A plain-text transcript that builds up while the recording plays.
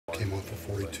came off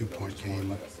a 42-point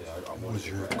game. What was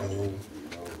your goal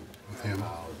with him?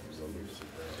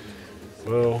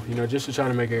 Well, you know, just to try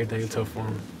to make everything tough for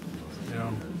him. You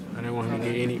know, I didn't want him to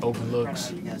get any open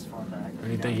looks or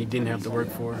anything he didn't have to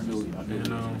work for.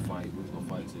 And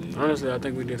honestly, I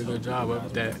think we did a good job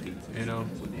of that. You know,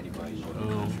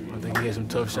 I think he had some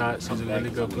tough shots. He's a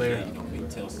really good player.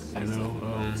 You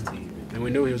know, and we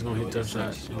knew he was going to hit tough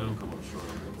shots. You know,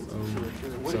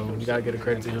 so you gotta get a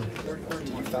credit to him. Did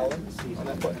you foul him on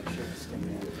that play?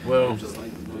 Well,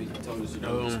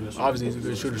 obviously he's a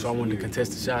good shooter, so I wanted to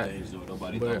contest the shot.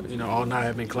 But, you know, all night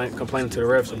I've been complaining to the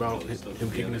refs about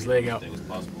him kicking his leg out.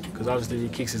 Because obviously if he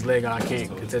kicks his leg out, I can't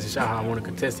contest the shot how I want to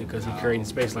contest it because he creating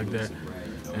space like that.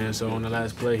 And so on the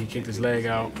last play, he kicked his leg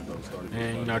out.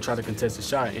 And, you know, I tried to contest the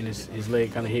shot, and his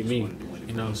leg kind of hit me.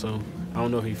 You know, so I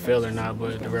don't know if he fell or not,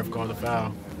 but the ref called a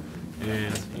foul.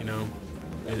 And, you know,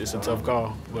 it's a tough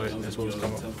call, but that's what it was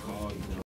called.